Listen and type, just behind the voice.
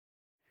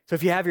So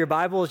if you have your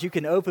Bibles, you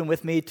can open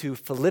with me to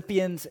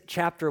Philippians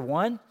chapter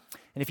 1.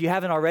 And if you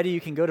haven't already,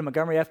 you can go to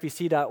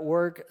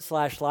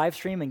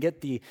montgomeryfbc.org/livestream and get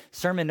the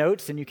sermon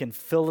notes, and you can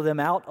fill them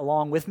out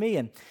along with me.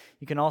 And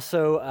you can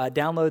also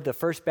download the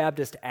First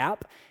Baptist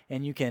app,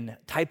 and you can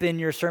type in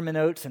your sermon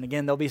notes. And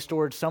again, they'll be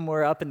stored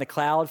somewhere up in the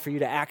cloud for you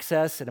to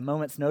access at a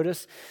moment's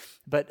notice.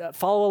 But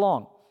follow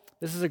along.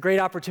 This is a great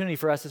opportunity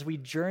for us as we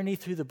journey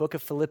through the book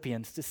of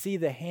Philippians to see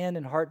the hand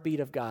and heartbeat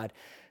of God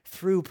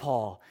through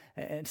Paul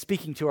and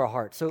speaking to our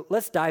hearts. So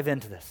let's dive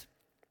into this.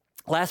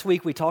 Last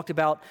week, we talked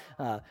about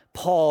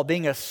Paul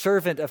being a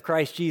servant of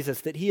Christ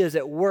Jesus, that he is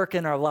at work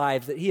in our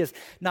lives, that he is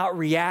not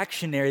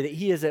reactionary, that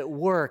he is at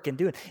work and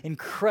doing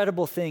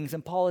incredible things.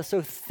 And Paul is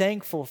so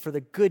thankful for the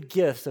good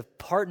gifts of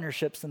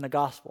partnerships in the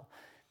gospel.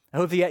 I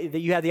hope that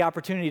you had the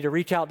opportunity to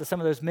reach out to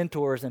some of those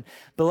mentors and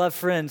beloved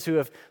friends who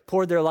have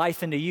poured their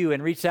life into you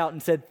and reached out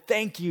and said,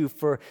 thank you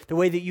for the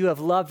way that you have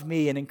loved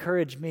me and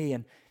encouraged me.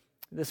 And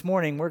this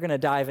morning, we're going to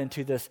dive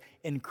into this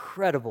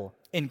incredible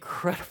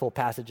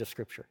passage of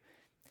Scripture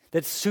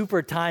that's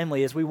super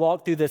timely as we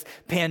walk through this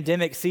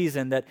pandemic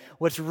season, that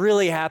what's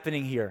really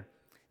happening here,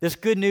 this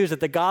good news that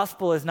the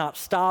gospel has not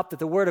stopped, that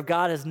the word of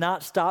God has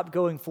not stopped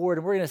going forward.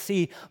 And we're going to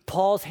see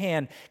Paul's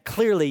hand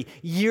clearly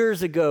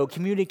years ago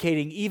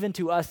communicating even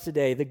to us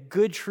today the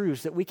good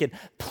truths that we can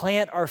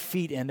plant our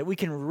feet in, that we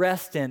can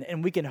rest in,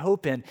 and we can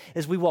hope in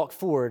as we walk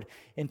forward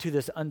into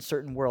this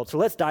uncertain world. So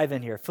let's dive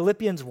in here.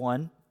 Philippians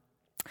 1,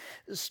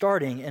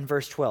 starting in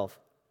verse 12.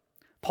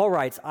 Paul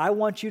writes, I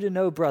want you to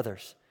know,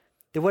 brothers,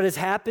 that what has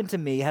happened to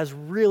me has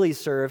really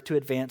served to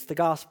advance the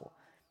gospel,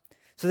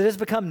 so that it has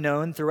become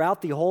known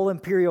throughout the whole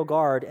imperial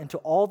guard and to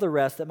all the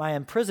rest that my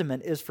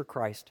imprisonment is for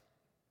Christ.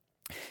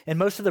 And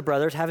most of the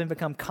brothers, having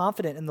become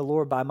confident in the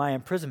Lord by my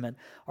imprisonment,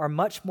 are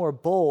much more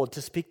bold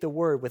to speak the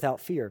word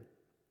without fear.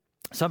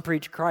 Some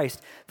preach Christ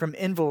from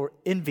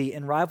envy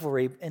and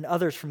rivalry, and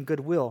others from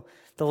goodwill.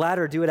 The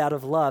latter do it out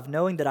of love,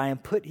 knowing that I am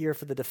put here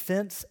for the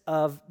defense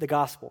of the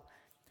gospel.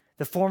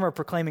 The former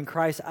proclaiming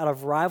Christ out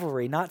of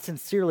rivalry, not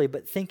sincerely,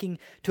 but thinking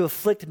to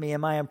afflict me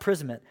in my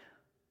imprisonment.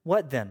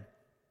 What then?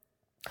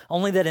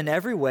 Only that in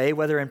every way,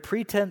 whether in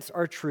pretense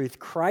or truth,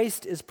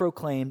 Christ is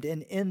proclaimed,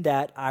 and in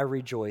that I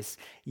rejoice.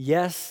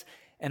 Yes,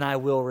 and I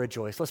will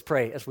rejoice. Let's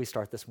pray as we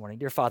start this morning.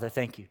 Dear Father,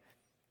 thank you.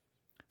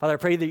 Father, I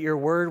pray that your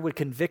word would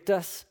convict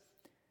us.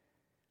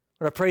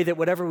 Lord, I pray that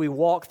whatever we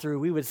walk through,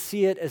 we would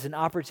see it as an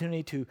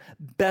opportunity to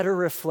better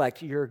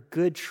reflect your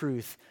good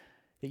truth,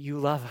 that you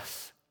love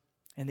us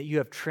and that you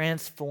have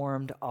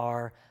transformed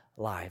our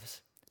lives.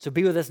 So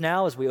be with us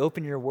now as we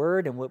open your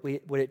word, and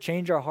would it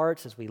change our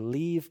hearts as we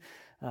leave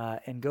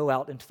and go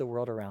out into the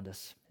world around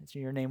us. It's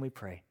in your name we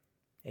pray.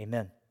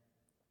 Amen.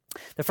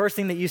 The first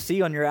thing that you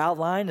see on your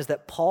outline is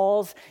that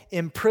Paul's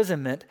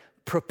imprisonment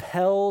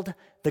propelled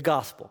the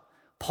gospel.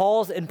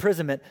 Paul's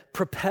imprisonment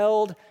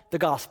propelled the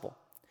gospel.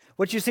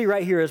 What you see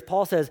right here is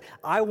Paul says,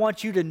 I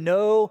want you to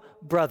know,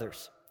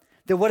 brothers,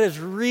 that what has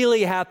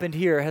really happened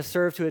here has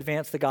served to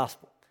advance the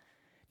gospel.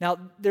 Now,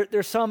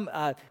 there's some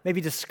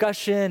maybe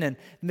discussion and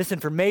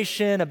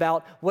misinformation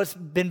about what's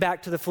been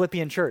back to the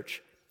Philippian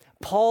church.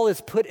 Paul is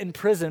put in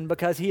prison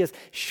because he is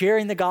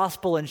sharing the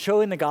gospel and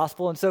showing the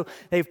gospel, and so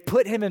they've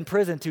put him in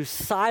prison to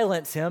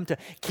silence him, to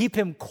keep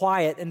him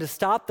quiet, and to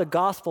stop the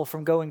gospel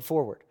from going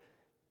forward.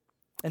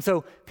 And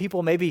so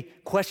people may be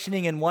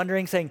questioning and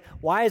wondering, saying,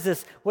 why is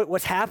this,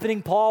 what's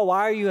happening, Paul? Why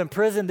are you in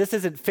prison? This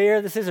isn't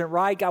fair. This isn't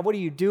right. God, what are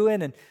you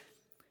doing? And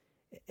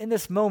in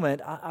this moment,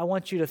 I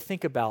want you to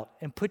think about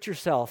and put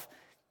yourself,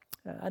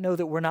 I know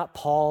that we're not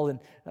Paul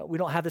and we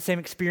don't have the same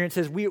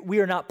experiences.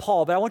 We are not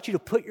Paul, but I want you to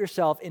put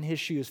yourself in his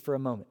shoes for a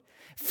moment.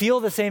 Feel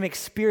the same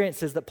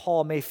experiences that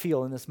Paul may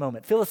feel in this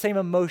moment. Feel the same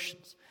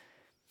emotions.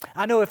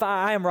 I know if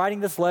I am writing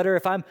this letter,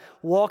 if I'm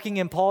walking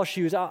in Paul's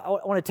shoes, I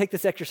want to take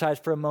this exercise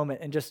for a moment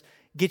and just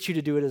get you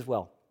to do it as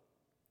well.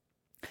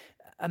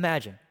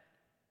 Imagine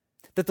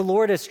that the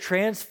Lord has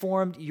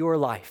transformed your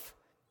life,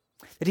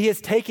 that he has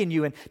taken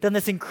you and done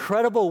this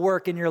incredible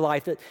work in your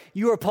life, that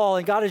you are Paul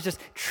and God has just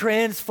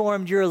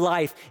transformed your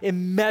life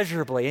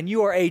immeasurably, and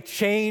you are a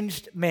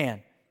changed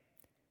man.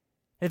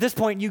 At this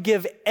point, you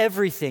give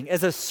everything.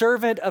 As a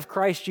servant of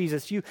Christ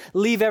Jesus, you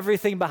leave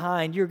everything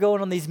behind. You're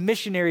going on these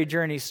missionary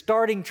journeys,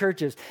 starting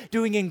churches,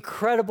 doing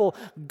incredible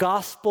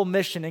gospel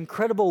mission,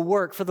 incredible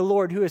work for the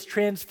Lord who has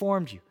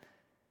transformed you.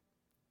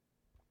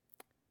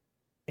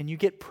 And you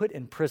get put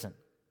in prison.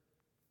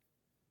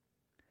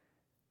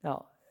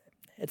 Now,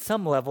 at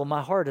some level,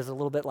 my heart is a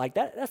little bit like,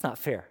 that's not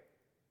fair.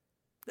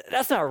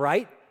 That's not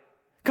right.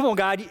 Come on,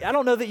 God, I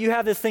don't know that you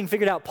have this thing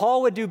figured out.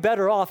 Paul would do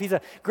better off. He's a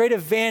great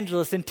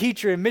evangelist and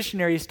teacher and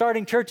missionary,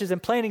 starting churches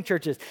and planting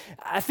churches.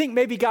 I think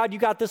maybe, God, you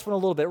got this one a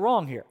little bit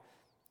wrong here.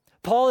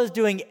 Paul is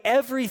doing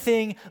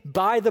everything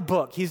by the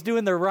book. He's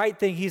doing the right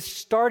thing. He's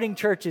starting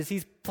churches.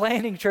 He's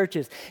planting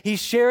churches.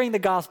 He's sharing the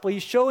gospel.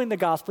 He's showing the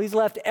gospel. He's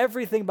left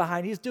everything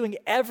behind. He's doing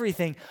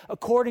everything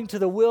according to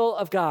the will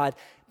of God,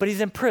 but he's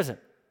in prison.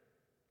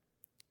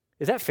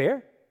 Is that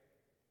fair?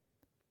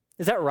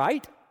 Is that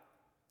right?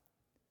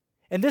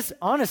 And this,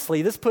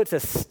 honestly, this puts a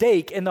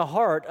stake in the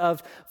heart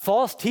of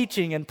false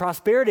teaching and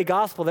prosperity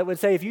gospel that would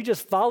say if you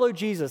just follow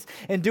Jesus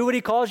and do what he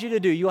calls you to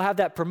do, you'll have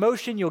that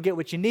promotion, you'll get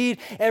what you need,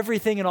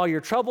 everything and all your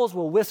troubles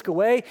will whisk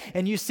away.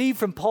 And you see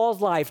from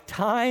Paul's life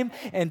time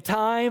and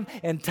time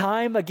and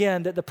time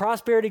again that the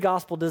prosperity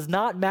gospel does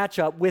not match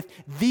up with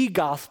the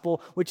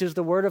gospel, which is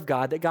the word of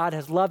God, that God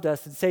has loved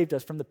us and saved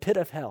us from the pit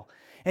of hell.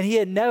 And he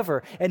had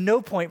never, at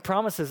no point,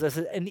 promises us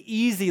an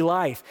easy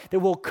life,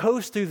 that we'll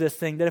coast through this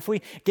thing, that if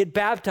we get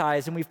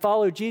baptized and we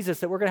follow Jesus,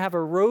 that we're going to have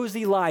a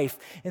rosy life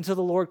until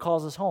the Lord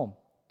calls us home.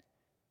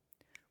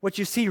 What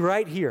you see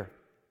right here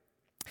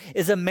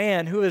is a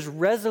man who is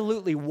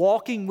resolutely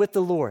walking with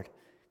the Lord,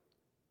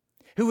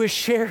 who is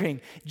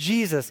sharing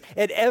Jesus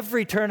at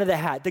every turn of the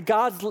hat,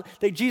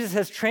 that Jesus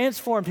has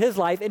transformed his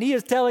life, and he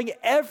is telling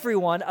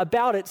everyone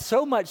about it,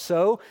 so much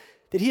so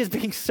that he is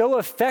being so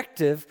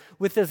effective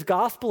with this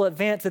gospel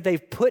advance that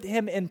they've put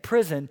him in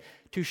prison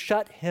to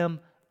shut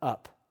him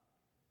up.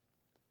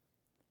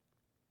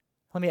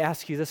 Let me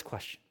ask you this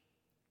question.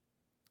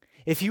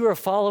 If you are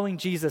following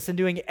Jesus and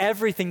doing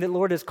everything that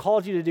Lord has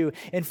called you to do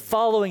and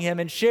following him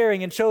and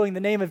sharing and showing the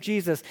name of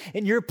Jesus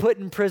and you're put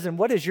in prison,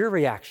 what is your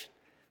reaction?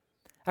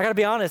 I got to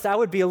be honest, I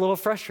would be a little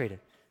frustrated.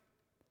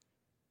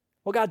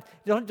 Well, God,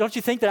 don't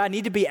you think that I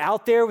need to be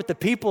out there with the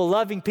people,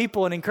 loving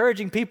people and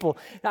encouraging people?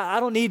 I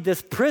don't need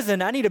this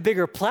prison. I need a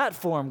bigger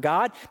platform,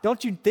 God.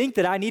 Don't you think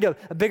that I need a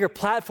bigger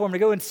platform to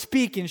go and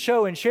speak and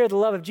show and share the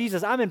love of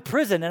Jesus? I'm in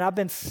prison and I've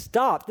been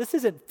stopped. This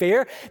isn't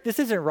fair. This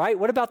isn't right.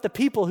 What about the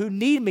people who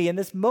need me in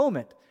this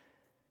moment?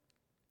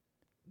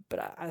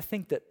 But I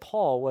think that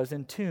Paul was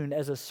in tune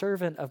as a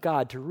servant of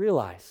God to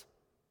realize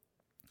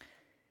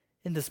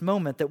in this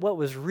moment that what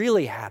was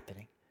really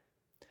happening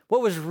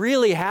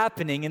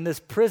in this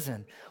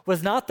prison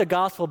was not the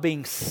gospel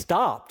being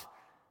stopped,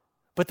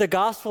 but the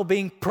gospel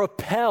being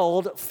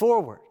propelled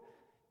forward.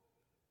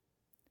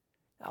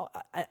 Now,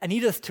 I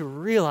need us to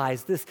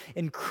realize this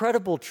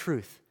incredible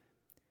truth,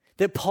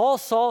 that Paul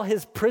saw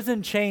his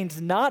prison chains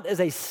not as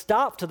a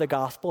stop to the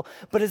gospel,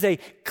 but as a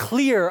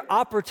clear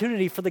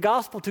opportunity for the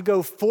gospel to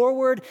go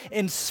forward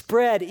and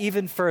spread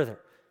even further.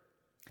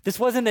 This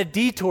wasn't a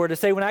detour to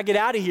say when I get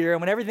out of here and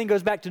when everything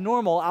goes back to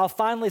normal, I'll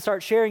finally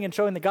start sharing and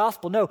showing the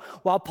gospel. No,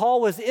 while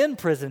Paul was in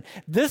prison,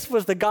 this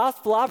was the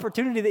gospel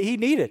opportunity that he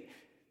needed,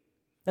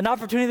 an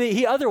opportunity that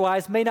he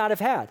otherwise may not have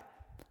had.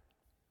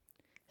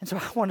 And so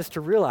I want us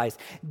to realize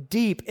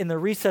deep in the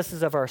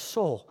recesses of our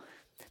soul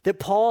that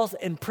Paul's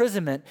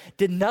imprisonment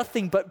did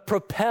nothing but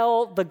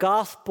propel the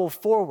gospel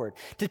forward,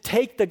 to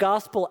take the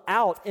gospel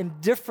out in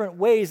different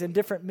ways and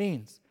different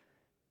means.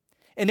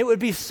 And it would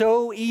be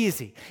so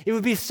easy. It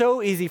would be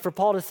so easy for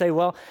Paul to say,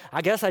 well,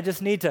 I guess I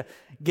just need to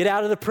get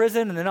out of the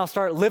prison and then I'll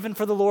start living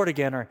for the Lord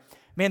again. Or,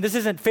 man, this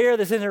isn't fair.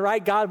 This isn't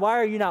right. God, why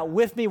are you not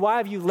with me? Why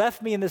have you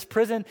left me in this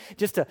prison?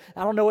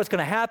 I don't know what's going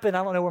to happen.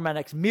 I don't know where my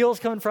next meal's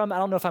coming from. I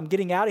don't know if I'm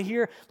getting out of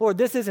here. Lord,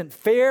 this isn't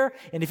fair.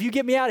 And if you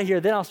get me out of here,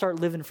 then I'll start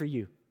living for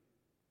you.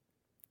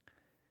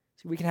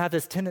 See, we can have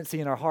this tendency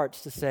in our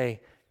hearts to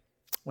say,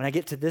 when I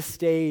get to this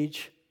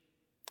stage,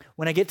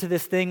 when I get to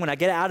this thing, when I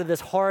get out of this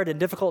hard and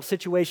difficult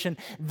situation,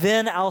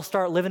 then I'll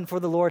start living for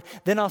the Lord.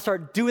 Then I'll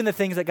start doing the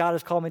things that God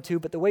has called me to.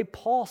 But the way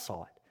Paul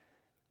saw it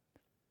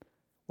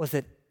was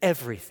that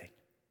everything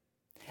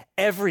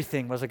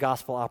was a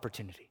gospel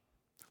opportunity.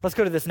 Let's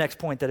go to this next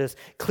point that is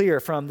clear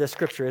from this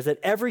scripture, is that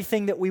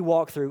everything that we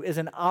walk through is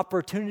an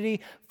opportunity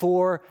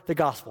for the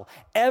gospel.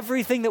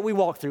 Everything that we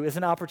walk through is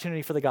an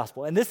opportunity for the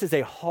gospel. And this is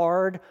a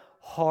hard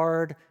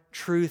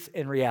truth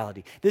and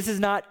reality. This is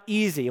not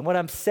easy. And what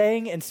I'm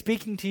saying and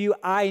speaking to you,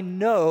 I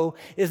know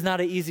is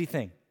not an easy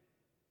thing.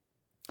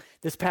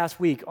 This past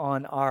week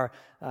on our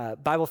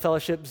Bible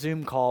Fellowship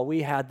Zoom call,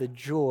 we had the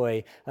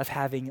joy of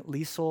having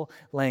Liesel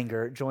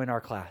Langer join our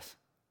class.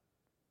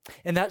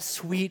 And that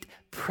sweet,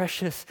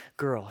 precious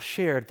girl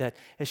shared that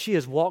as she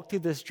has walked through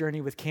this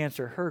journey with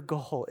cancer, her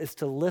goal is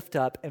to lift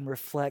up and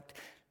reflect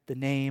the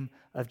name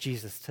of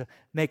Jesus, to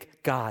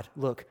make God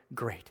look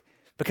great.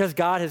 Because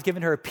God has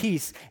given her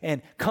peace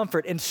and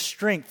comfort and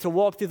strength to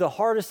walk through the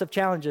hardest of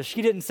challenges.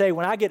 She didn't say,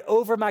 when I get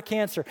over my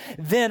cancer,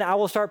 then I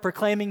will start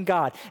proclaiming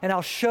God and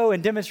I'll show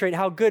and demonstrate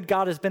how good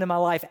God has been in my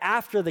life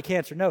after the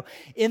cancer. No,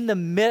 in the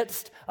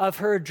midst of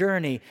her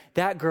journey,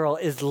 that girl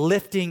is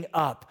lifting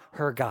up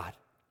her God.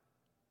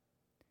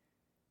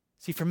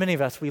 See, for many of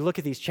us, we look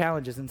at these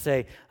challenges and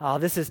say, oh,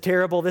 this is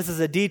terrible. This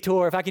is a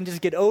detour. If I can just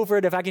get over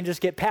it, if I can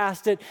just get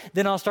past it,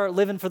 then I'll start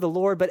living for the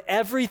Lord. But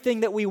everything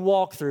that we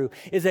walk through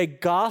is a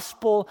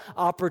gospel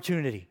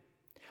opportunity.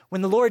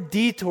 When the Lord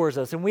detours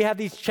us and we have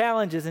these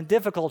challenges and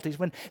difficulties,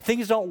 when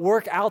things don't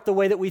work out the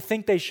way that we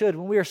think they should,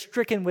 when we are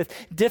stricken with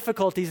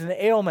difficulties and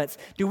ailments,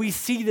 do we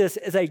see this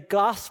as a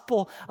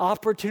gospel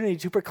opportunity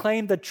to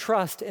proclaim the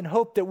trust and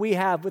hope that we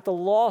have with the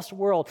lost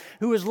world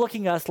who is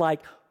looking at us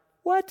like,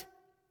 what?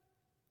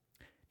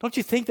 Don't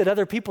you think that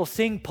other people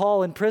seeing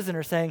Paul in prison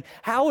are saying,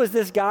 how is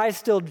this guy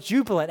still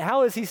jubilant?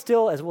 How is he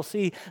still, as we'll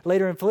see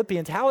later in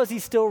Philippians, how is he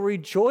still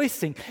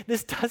rejoicing?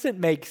 This doesn't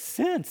make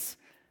sense.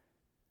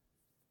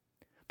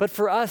 But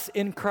for us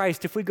in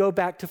Christ, if we go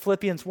back to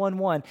Philippians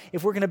 1:1,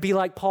 if we're going to be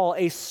like Paul,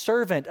 a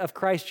servant of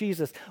Christ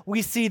Jesus,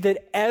 we see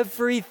that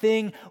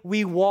everything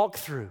we walk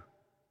through,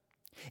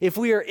 if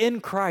we are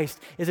in Christ,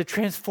 is a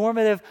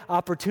transformative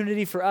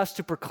opportunity for us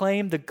to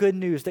proclaim the good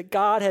news that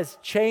God has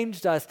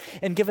changed us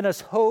and given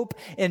us hope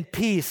and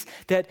peace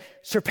that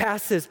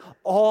surpasses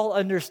all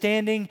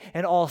understanding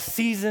and all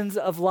seasons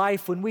of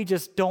life when we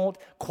just don't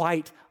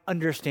quite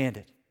understand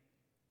it.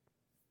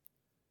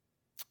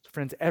 So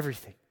friends,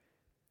 everything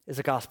is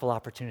a gospel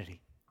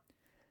opportunity.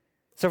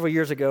 Several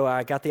years ago,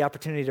 I got the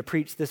opportunity to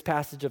preach this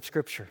passage of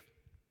Scripture.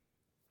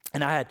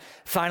 And I had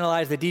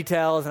finalized the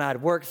details and I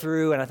had worked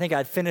through, and I think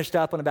I'd finished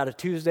up on about a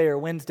Tuesday or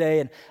Wednesday,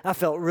 and I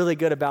felt really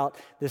good about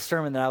this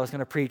sermon that I was going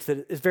to preach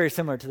that is very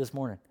similar to this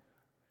morning.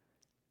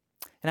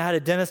 And I had a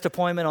dentist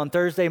appointment on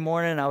Thursday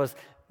morning, and I was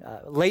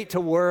late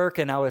to work,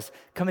 and I was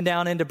coming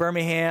down into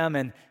Birmingham,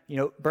 and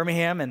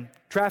Birmingham and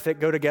traffic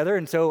go together,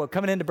 and so I'm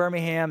coming into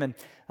Birmingham and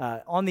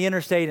on the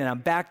interstate, and I'm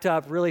backed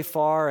up really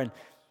far, and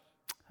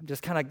I'm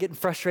just kind of getting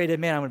frustrated.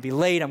 Man, I'm going to be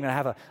late. I'm going to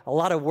have a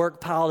lot of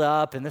work piled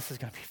up, and this is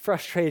going to be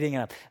frustrating.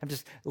 And I'm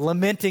just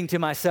lamenting to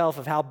myself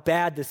of how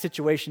bad the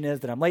situation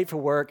is, that I'm late for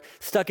work,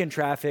 stuck in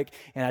traffic,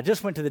 and I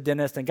just went to the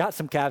dentist and got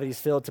some cavities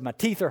filled, so my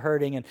teeth are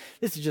hurting, and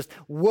this is just,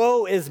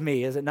 woe is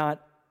me, is it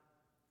not?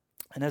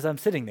 And as I'm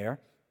sitting there,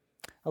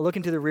 I look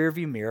into the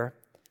rearview mirror,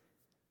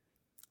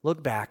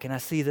 look back, and I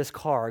see this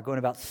car going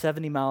about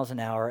 70 miles an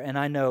hour, and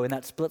I know in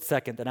that split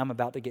second that I'm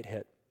about to get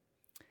hit.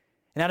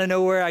 And out of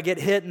nowhere, I get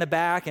hit in the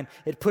back, and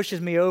it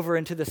pushes me over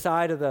into the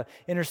side of the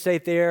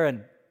interstate there.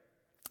 And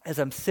as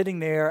I'm sitting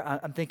there,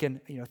 I'm thinking,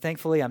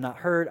 thankfully, I'm not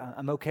hurt.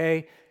 I'm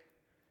okay.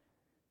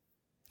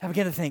 I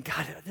begin to think,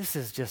 God, this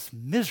is just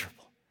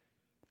miserable.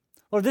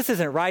 Lord, this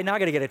isn't right. Now I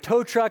got to get a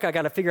tow truck. I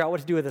got to figure out what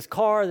to do with this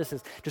car. This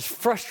is just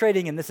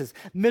frustrating, and this is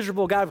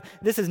miserable. God,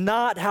 this is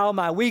not how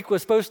my week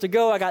was supposed to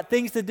go. I got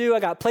things to do. I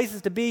got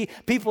places to be,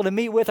 people to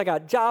meet with. I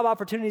got job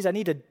opportunities I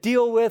need to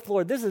deal with.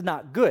 Lord, this is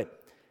not good.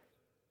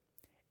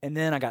 And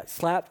then I got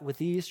slapped with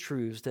these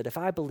truths that if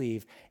I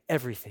believe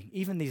everything,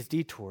 even these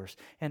detours,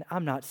 and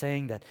I'm not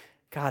saying that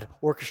God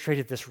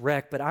orchestrated this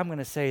wreck, but I'm going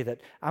to say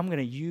that I'm going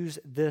to use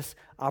this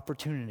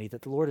opportunity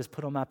that the Lord has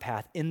put on my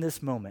path in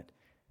this moment.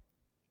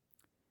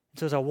 And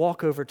so as I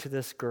walk over to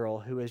this girl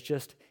who has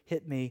just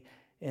hit me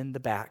in the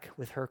back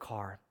with her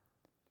car,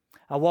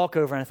 I walk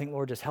over and I think,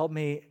 Lord, just help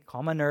me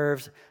calm my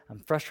nerves. I'm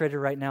frustrated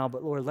right now,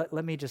 but Lord,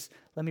 let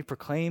me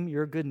proclaim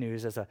your good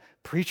news as a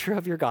preacher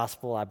of your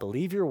gospel. I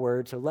believe your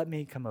word, so let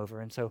me come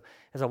over. And so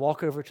as I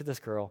walk over to this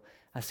girl,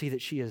 I see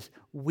that she is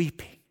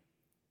weeping.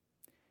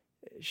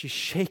 She's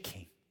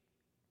shaking.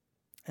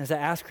 And as I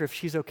ask her if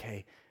she's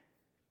okay,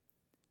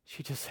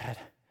 she just said,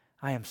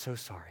 I am so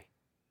sorry.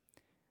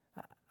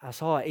 I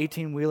saw an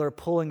 18-wheeler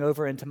pulling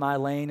over into my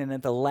lane, and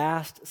at the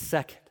last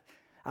second,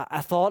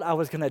 I thought I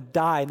was going to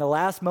die. In the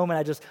last moment,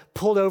 I just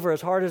pulled over as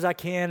hard as I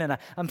can, and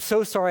I'm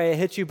so sorry I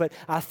hit you, but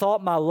I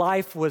thought my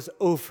life was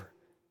over.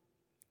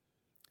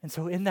 And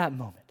so in that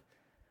moment,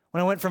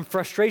 when I went from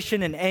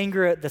frustration and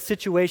anger at the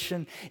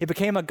situation, it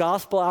became a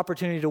gospel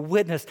opportunity to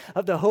witness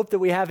of the hope that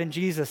we have in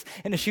Jesus.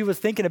 And as she was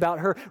thinking about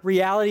her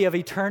reality of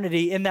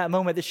eternity in that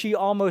moment that she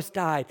almost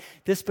died,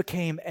 this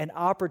became an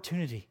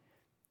opportunity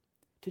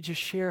to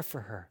just share for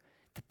her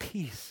the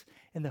peace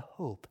and the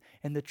hope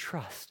and the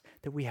trust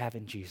that we have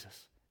in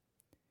Jesus.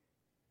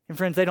 And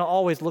friends, they don't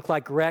always look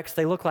like wrecks.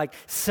 They look like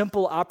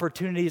simple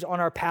opportunities on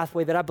our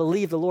pathway that I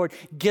believe the Lord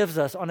gives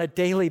us on a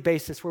daily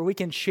basis where we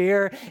can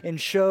share and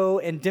show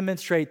and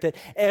demonstrate that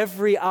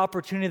every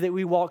opportunity that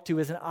we walk to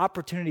is an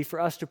opportunity for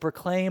us to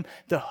proclaim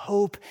the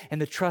hope and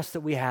the trust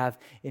that we have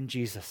in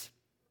Jesus.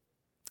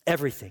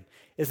 Everything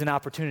is an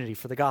opportunity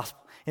for the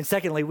gospel. And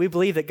secondly, we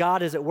believe that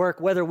God is at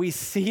work whether we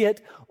see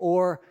it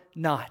or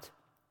not.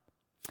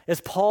 As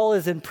Paul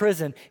is in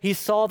prison, he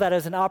saw that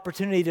as an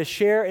opportunity to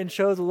share and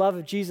show the love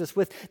of Jesus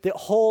with the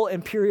whole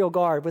imperial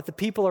guard, with the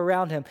people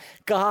around him.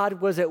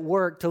 God was at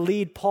work to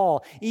lead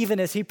Paul, even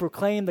as he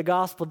proclaimed the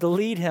gospel, to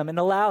lead him and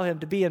allow him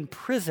to be in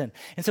prison.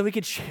 And so he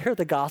could share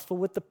the gospel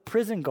with the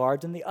prison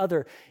guards and the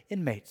other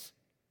inmates.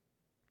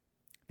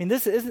 I mean,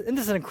 isn't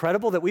this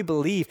incredible that we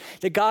believe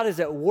that God is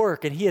at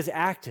work and he is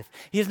active?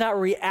 He is not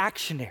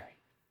reactionary.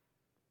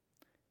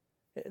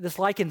 This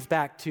likens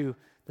back to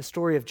the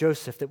story of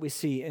Joseph that we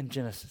see in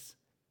Genesis.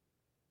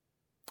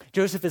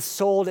 Joseph is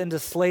sold into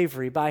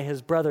slavery by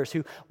his brothers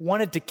who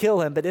wanted to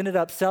kill him but ended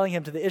up selling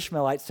him to the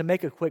Ishmaelites to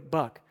make a quick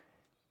buck.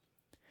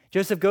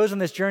 Joseph goes on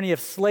this journey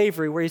of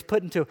slavery where he's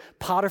put into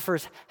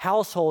Potiphar's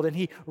household and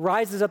he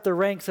rises up the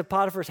ranks of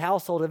Potiphar's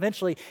household.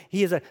 Eventually,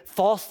 he is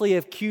falsely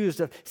accused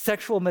of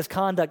sexual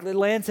misconduct that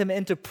lands him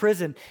into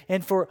prison.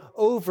 And for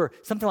over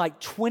something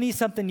like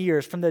 20-something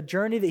years from the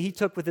journey that he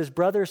took with his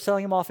brothers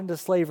selling him off into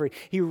slavery,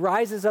 he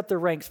rises up the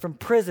ranks from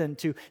prison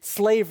to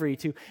slavery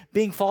to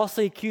being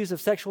falsely accused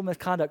of sexual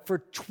misconduct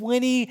for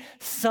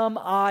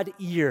 20-some-odd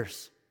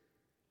years.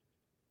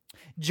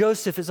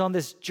 Joseph is on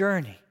this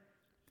journey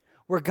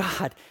where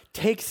God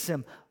takes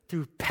him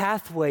through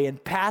pathway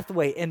and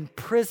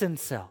prison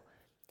cell.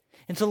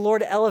 And so the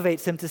Lord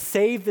elevates him to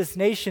save this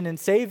nation and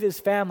save his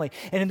family.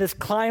 And in this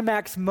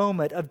climax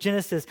moment of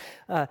Genesis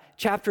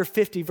chapter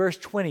 50, verse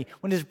 20,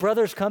 when his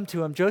brothers come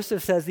to him,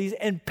 Joseph says these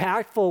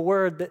impactful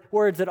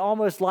words that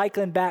almost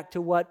liken back to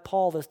what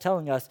Paul is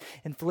telling us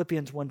in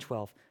Philippians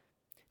 1:12.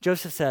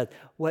 Joseph said,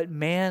 what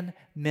man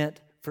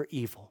meant for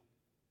evil,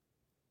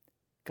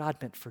 God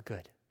meant for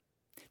good.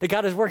 That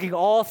God is working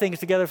all things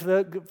together for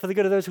the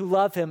good of those who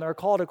love him and are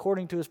called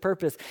according to his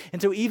purpose.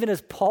 And so even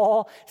as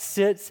Paul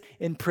sits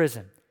in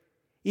prison,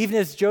 even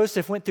as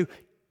Joseph went through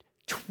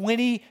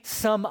 20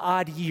 some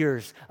odd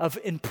years of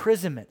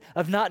imprisonment,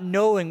 of not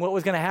knowing what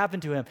was going to happen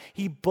to him,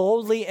 he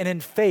boldly and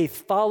in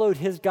faith followed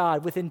his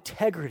God with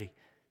integrity.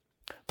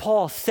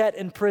 Paul sat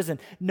in prison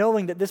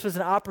knowing that this was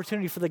an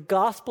opportunity for the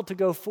gospel to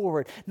go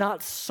forward,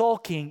 not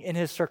sulking in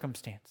his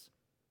circumstance.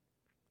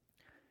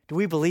 Do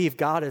we believe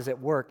God is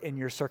at work in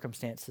your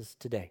circumstances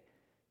today?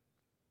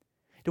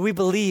 Do we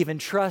believe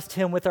and trust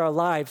him with our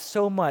lives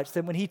so much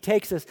that when he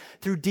takes us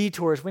through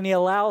detours, when he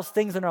allows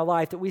things in our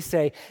life that we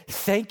say,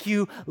 thank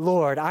you,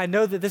 Lord. I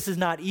know that this is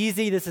not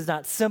easy, this is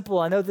not simple.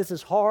 I know this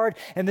is hard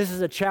and this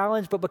is a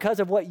challenge, but because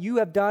of what you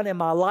have done in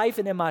my life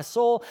and in my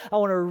soul, I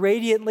want to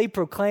radiantly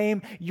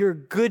proclaim your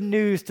good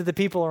news to the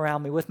people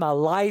around me with my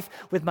life,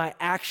 with my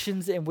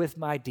actions, and with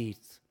my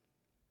deeds.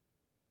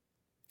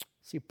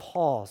 See,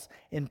 Paul's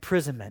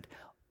imprisonment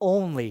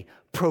only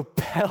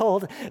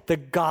propelled the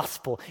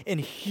gospel in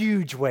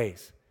huge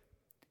ways.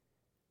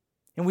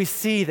 And we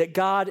see that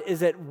God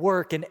is at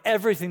work, and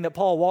everything that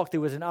Paul walked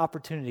through was an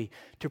opportunity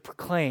to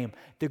proclaim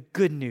the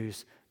good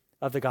news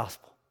of the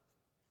gospel.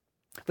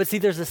 But see,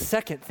 there's a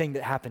second thing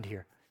that happened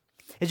here.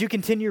 As you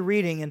continue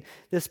reading in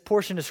this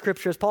portion of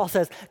Scripture, as Paul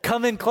says,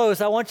 come in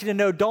close. I want you to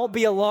know, don't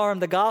be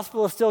alarmed. The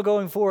gospel is still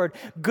going forward.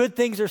 Good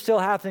things are still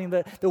happening.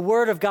 The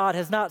word of God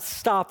has not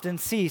stopped and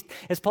ceased.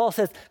 As Paul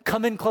says,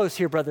 come in close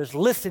here, brothers.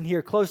 Listen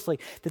here closely.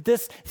 That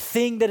this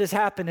thing that has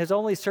happened has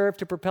only served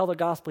to propel the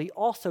gospel. He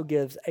also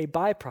gives a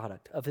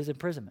byproduct of his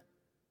imprisonment.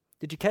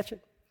 Did you catch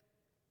it?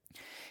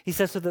 He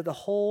says, so that the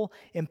whole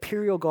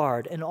imperial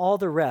guard and all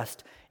the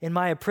rest in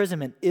my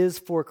imprisonment is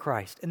for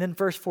Christ. And then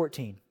verse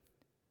 14.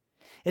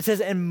 It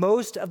says, and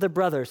most of the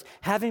brothers,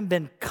 having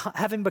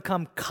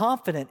become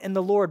confident in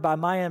the Lord by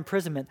my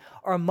imprisonment,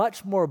 are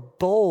much more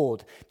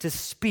bold to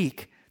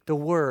speak the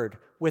word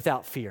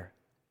without fear.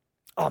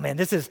 Oh man,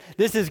 this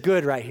is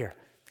good right here.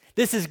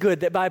 This is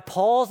good that by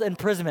Paul's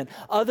imprisonment,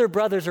 other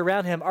brothers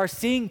around him are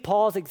seeing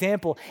Paul's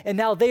example, and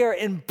now they are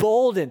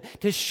emboldened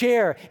to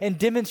share and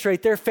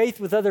demonstrate their faith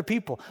with other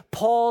people.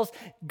 Paul's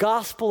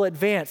gospel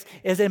advance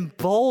is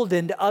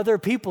emboldened other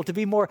people to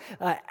be more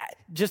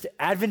just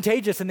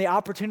advantageous in the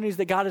opportunities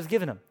that God has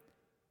given them.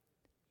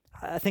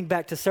 I think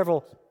back to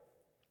several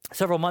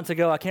months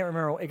ago, I can't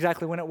remember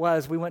exactly when it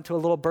was, we went to a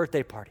little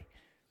birthday party.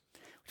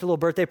 It was a little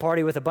birthday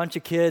party with a bunch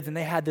of kids, and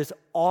they had this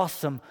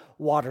awesome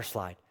water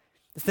slide.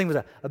 This thing was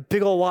a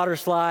big old water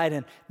slide,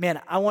 and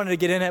man, I wanted to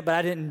get in it, but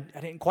I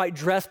didn't quite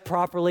dress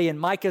properly, and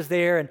Micah's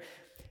there, and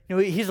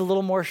he's a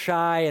little more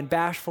shy and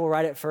bashful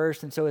right at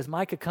first, and so as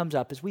Micah comes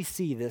up, as we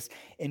see this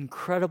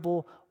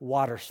incredible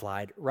water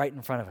slide right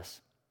in front of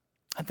us,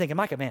 I'm thinking,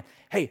 Micah, man,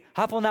 hey,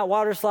 hop on that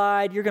water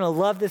slide. You're going to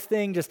love this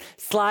thing. Just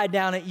slide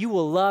down it. You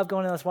will love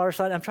going down this water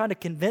slide. I'm trying to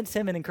convince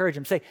him and encourage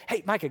him. Say,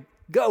 hey, Micah,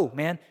 go,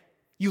 man.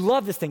 You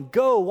love this thing.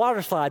 Go,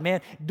 water slide,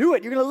 man. Do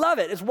it. You're going to love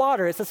it. It's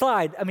water. It's a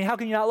slide. I mean, how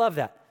can you not love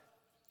that?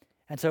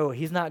 And so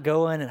he's not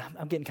going, and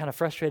I'm getting kind of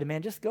frustrated,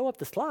 man. Just go up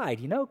the slide,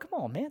 Come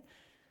on, man.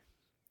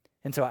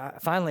 And so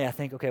finally I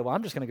think, okay, well,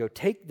 I'm just going to go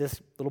take this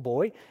little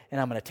boy,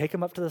 and I'm going to take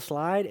him up to the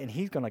slide, and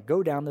he's going to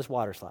go down this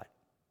water slide.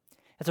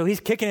 And so he's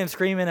kicking and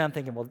screaming, and I'm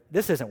thinking, well,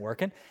 this isn't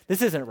working.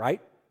 This isn't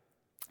right.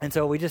 And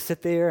so we just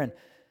sit there and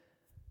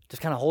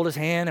just kind of hold his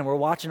hand, and we're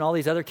watching all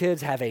these other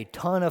kids have a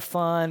ton of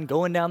fun,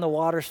 going down the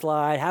water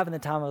slide, having the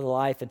time of their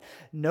life, and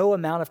no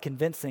amount of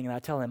convincing. And I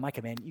tell him,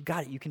 Micah, man, you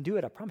got it. You can do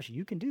it. I promise you,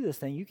 you can do this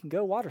thing. You can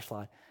go water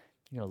slide.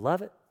 You're going to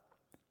love it.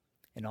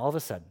 And all of a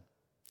sudden,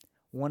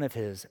 one of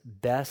his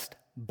best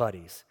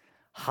buddies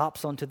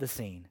hops onto the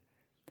scene.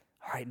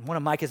 All right, and one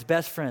of Micah's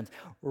best friends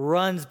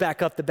runs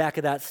back up the back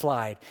of that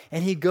slide,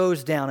 and he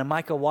goes down, and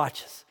Micah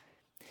watches.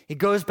 He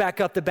goes back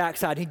up the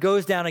backside. He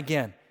goes down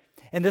again.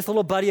 And this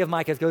little buddy of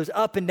Micah's goes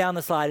up and down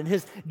the slide, and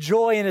his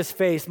joy in his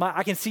face,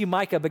 I can see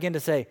Micah begin to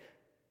say,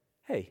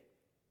 hey,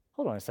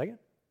 hold on a second.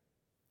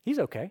 He's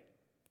okay.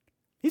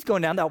 He's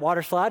going down that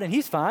water slide, and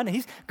he's fine. And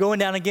he's going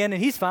down again,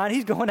 and he's fine.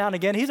 He's going down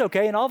again. He's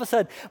okay. And all of a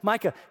sudden,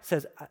 Micah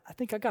says, I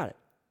think I got it.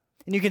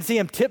 And you can see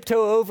him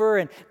tiptoe over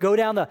and go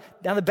down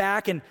the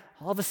back, and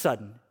all of a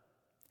sudden,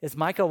 as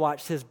Micah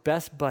watched his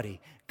best buddy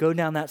go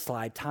down that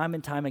slide time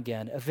and time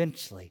again,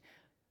 eventually,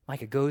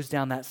 Micah goes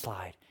down that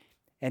slide.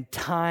 And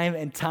time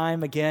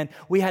again,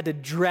 we had to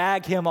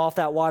drag him off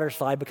that water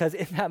slide because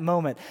in that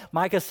moment,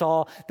 Micah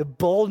saw the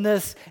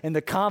boldness and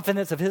the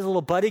confidence of his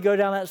little buddy go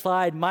down that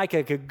slide.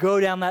 Micah could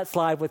go down that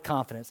slide with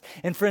confidence.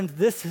 And friends,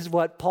 this is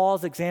what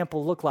Paul's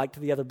example looked like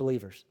to the other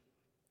believers.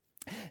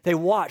 They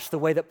watched the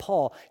way that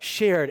Paul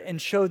shared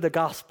and showed the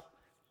gospel.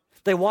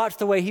 They watched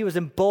the way he was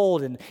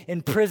emboldened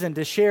in prison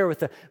to share with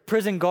the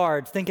prison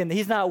guards, thinking that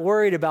he's not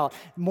worried about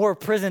more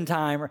prison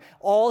time, or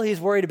all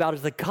he's worried about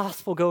is the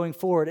gospel going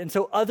forward. And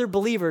so other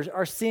believers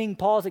are seeing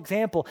Paul's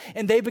example,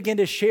 and they begin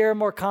to share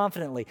more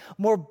confidently,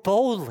 more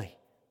boldly.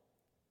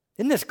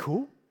 Isn't this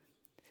cool?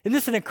 Isn't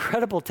this an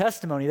incredible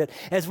testimony that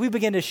as we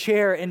begin to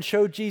share and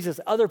show Jesus,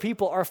 other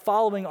people are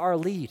following our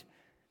lead?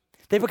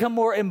 They become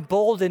more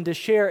emboldened to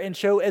share and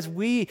show as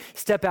we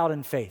step out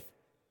in faith.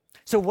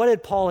 So what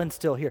did Paul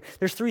instill here?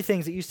 There's three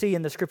things that you see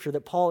in the scripture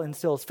that Paul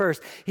instills.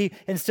 First, he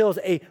instills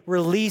a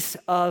release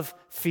of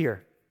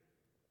fear.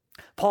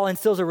 Paul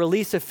instills a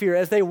release of fear.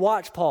 As they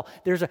watch Paul,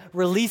 there's a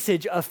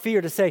releasage of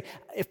fear to say,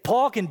 if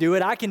Paul can do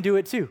it, I can do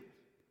it too.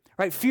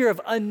 Right? Fear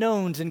of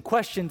unknowns and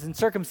questions and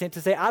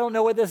circumstances. To say, I don't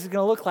know what this is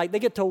going to look like. They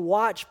get to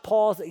watch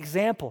Paul's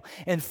example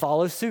and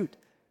follow suit.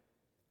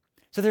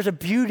 So there's a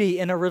beauty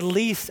and a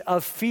release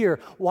of fear.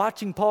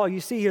 Watching Paul, you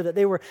see here that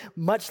they were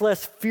much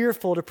less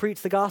fearful to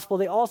preach the gospel.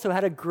 They also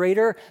had a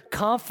greater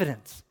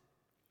confidence.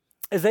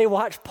 As they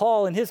watched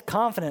Paul and his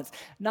confidence,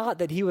 not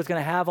that he was going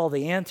to have all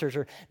the answers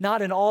or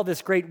not in all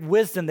this great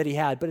wisdom that he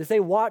had, but as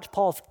they watched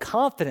Paul's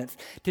confidence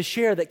to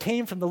share that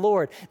came from the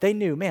Lord, they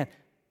knew, man,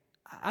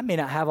 I may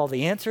not have all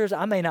the answers.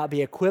 I may not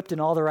be equipped in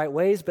all the right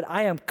ways, but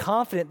I am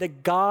confident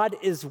that God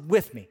is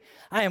with me.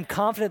 I am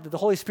confident that the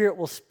Holy Spirit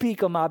will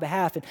speak on my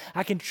behalf, and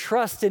I can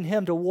trust in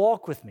him to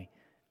walk with me.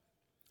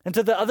 And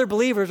so the other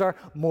believers are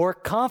more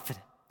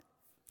confident.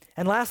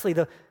 And lastly,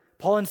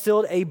 Paul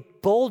instilled a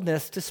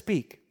boldness to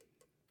speak.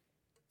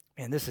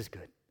 Man, this is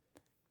good.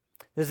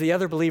 As the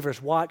other believers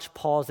watch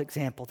Paul's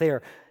example, they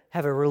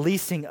have a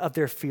releasing of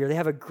their fear. They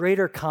have a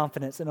greater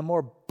confidence and a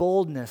more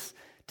boldness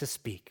to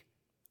speak.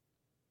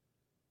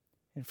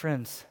 And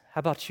friends, how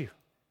about you?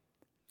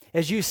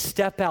 As you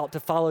step out to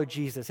follow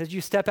Jesus, as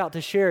you step out to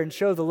share and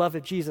show the love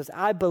of Jesus,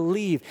 I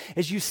believe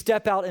as you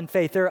step out in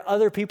faith, there are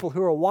other people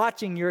who are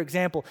watching your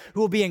example who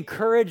will be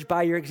encouraged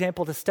by your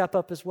example to step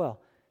up as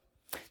well.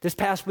 This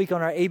past week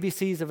on our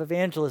ABCs of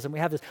Evangelism, we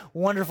have this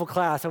wonderful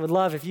class. I would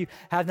love if you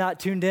have not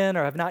tuned in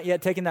or have not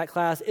yet taken that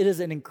class. It is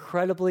an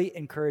incredibly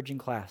encouraging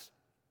class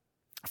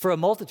for a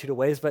multitude of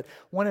ways, but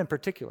one in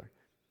particular.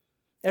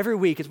 Every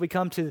week as we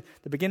come to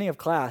the beginning of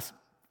class,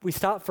 we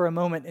stop for a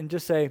moment and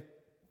just say,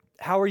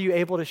 how are you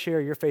able to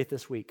share your faith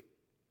this week?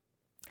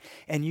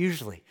 And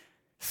usually,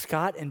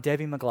 Scott and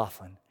Debbie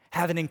McLaughlin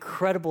have an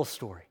incredible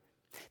story.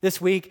 This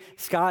week,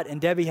 Scott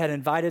and Debbie had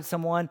invited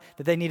someone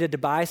that they needed to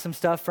buy some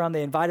stuff from.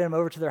 They invited them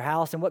over to their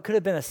house, and what could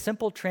have been a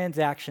simple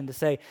transaction to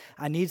say,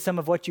 I need some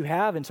of what you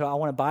have, and so I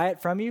want to buy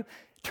it from you,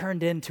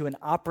 turned into an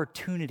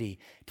opportunity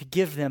to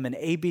give them an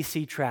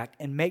ABC tract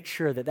and make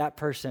sure that that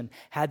person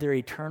had their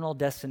eternal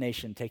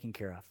destination taken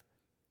care of.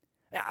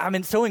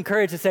 I'm so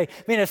encouraged to say,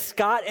 man, if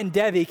Scott and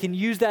Debbie can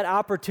use that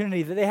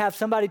opportunity that they have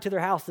somebody to their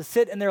house to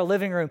sit in their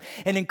living room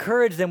and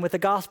encourage them with the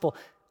gospel,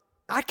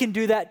 I can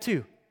do that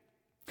too.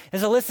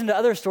 As I listen to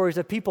other stories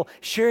of people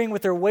sharing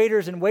with their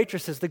waiters and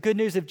waitresses the good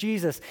news of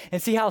Jesus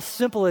and see how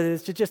simple it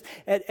is to just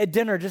at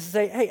dinner just to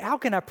say, hey, how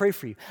can I pray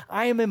for you?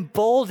 I am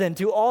emboldened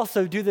to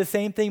also do the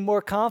same thing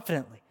more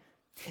confidently.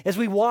 As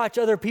we watch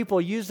other people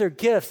use their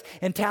gifts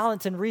and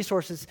talents and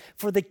resources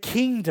for the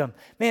kingdom,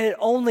 man, it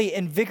only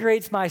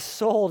invigorates my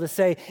soul to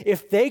say,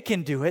 if they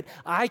can do it,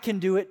 I can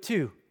do it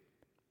too.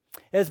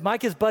 As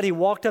Micah's buddy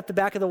walked up the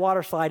back of the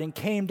water slide and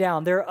came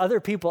down, there are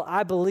other people,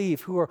 I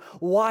believe, who are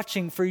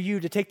watching for you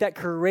to take that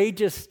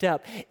courageous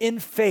step in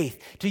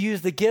faith to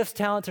use the gifts,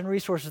 talents, and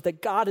resources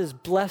that God has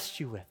blessed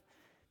you with.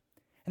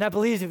 And I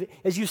believe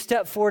as you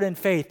step forward in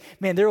faith,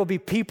 man, there will be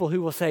people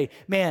who will say,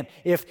 man,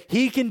 if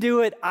he can do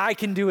it, I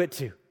can do it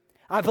too.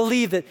 I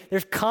believe that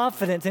there's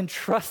confidence in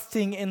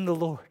trusting in the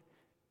Lord.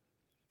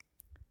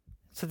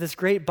 So this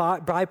great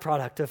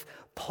byproduct of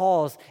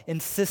Paul's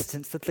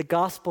insistence that the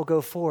gospel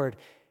go forward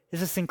is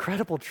this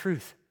incredible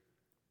truth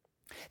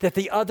that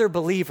the other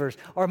believers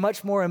are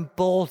much more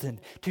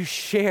emboldened to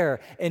share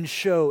and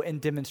show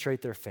and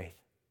demonstrate their faith.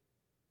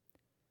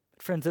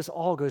 Friends, this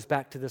all goes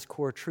back to this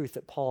core truth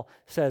that Paul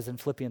says in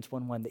Philippians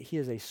 1:1, that he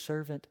is a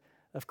servant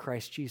of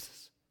Christ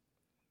Jesus.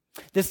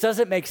 This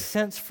doesn't make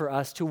sense for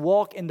us to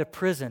walk into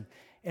prison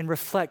and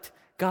reflect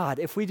God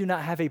if we do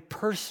not have a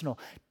personal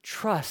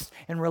trust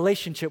and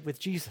relationship with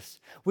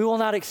Jesus. We will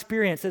not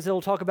experience, as it'll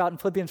talk about in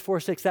Philippians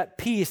 4:6, that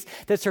peace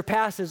that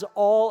surpasses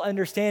all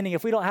understanding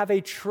if we don't have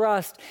a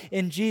trust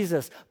in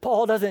Jesus.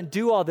 Paul doesn't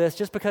do all this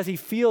just because he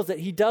feels that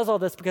he does all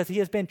this because he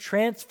has been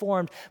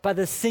transformed by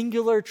the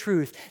singular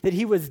truth that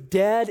he was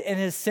dead in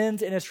his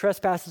sins and his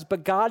trespasses,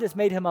 but God has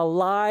made him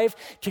alive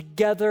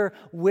together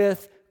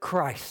with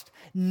Christ.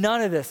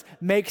 None of this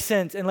makes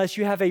sense unless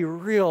you have a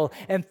real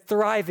and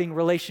thriving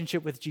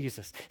relationship with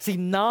Jesus. See,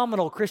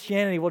 nominal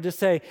Christianity will just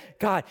say,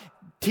 God,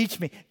 teach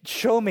me,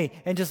 show me,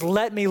 and just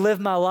let me live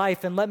my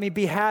life and let me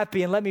be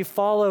happy and let me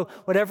follow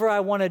whatever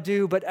I want to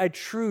do. But a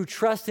true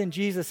trust in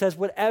Jesus says,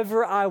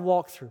 whatever I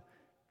walk through,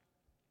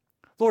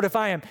 Lord, if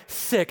I am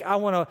sick, I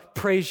want to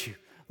praise you.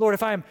 Lord,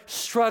 if I am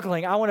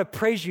struggling, I want to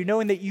praise you,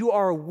 knowing that you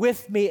are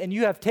with me and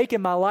you have taken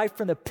my life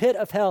from the pit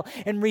of hell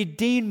and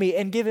redeemed me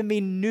and given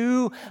me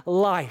new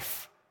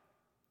life.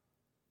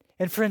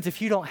 And friends,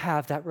 if you don't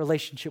have that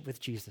relationship with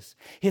Jesus,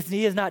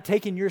 he has not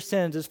taken your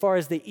sins as far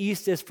as the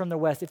east is from the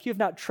west. If you have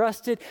not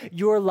trusted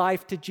your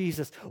life to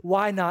Jesus,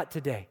 why not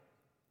today?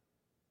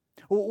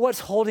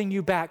 What's holding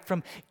you back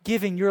from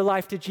giving your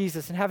life to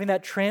Jesus and having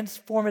that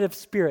transformative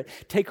Spirit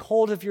take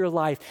hold of your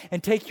life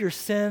and take your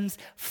sins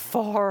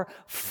far,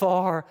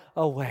 far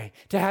away,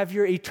 to have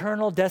your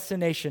eternal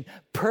destination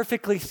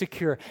perfectly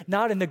secure,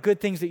 not in the good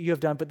things that you have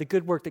done, but the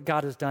good work that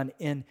God has done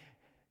in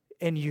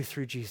you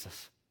through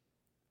Jesus?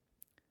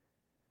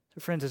 So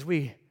friends, as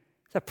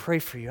I pray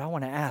for you, I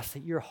want to ask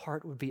that your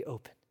heart would be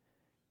open,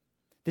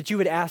 that you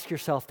would ask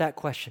yourself that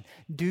question: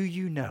 do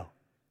you know?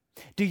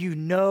 Do you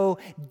know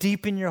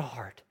deep in your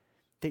heart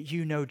that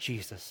you know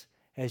Jesus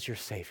as your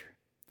Savior?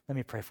 Let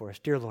me pray for us.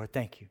 Dear Lord,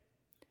 thank you.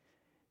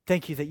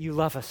 Thank you that you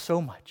love us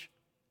so much,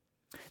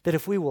 that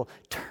if we will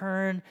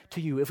turn to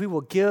you, if we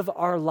will give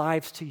our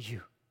lives to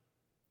you,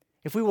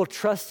 if we will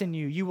trust in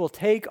you, you will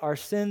take our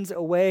sins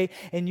away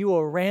and you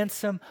will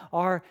ransom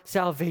our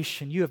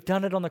salvation. You have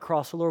done it on the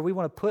cross. So Lord, we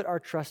want to put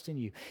our trust in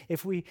you.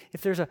 If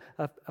there's a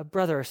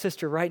brother or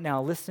sister right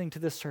now listening to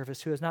this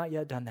service who has not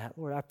yet done that,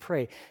 Lord, I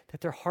pray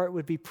that their heart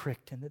would be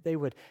pricked and that they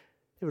would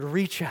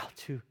reach out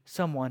to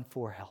someone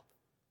for help.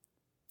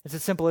 It's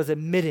as simple as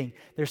admitting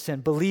their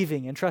sin,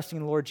 believing and trusting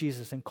in the Lord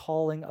Jesus and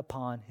calling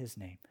upon his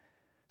name.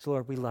 So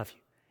Lord, we love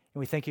you and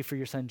we thank you for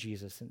your son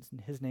Jesus. And in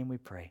his name we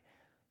pray.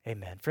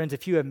 Amen. Friends,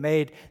 if you have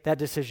made that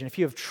decision, if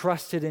you have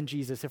trusted in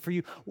Jesus, if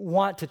you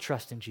want to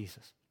trust in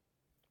Jesus,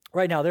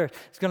 right now there's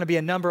going to be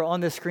a number on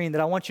the screen that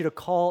I want you to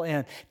call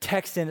in,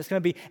 text in. It's going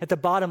to be at the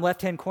bottom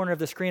left-hand corner of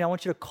the screen. I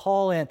want you to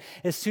call in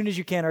as soon as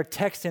you can or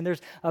text in.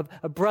 There's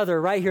a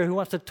brother right here who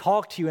wants to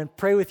talk to you and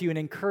pray with you and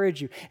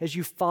encourage you as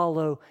you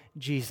follow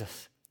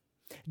Jesus.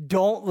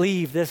 Don't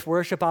leave this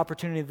worship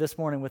opportunity this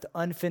morning with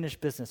unfinished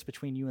business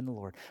between you and the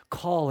Lord.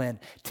 Call in,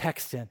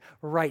 text in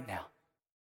right now.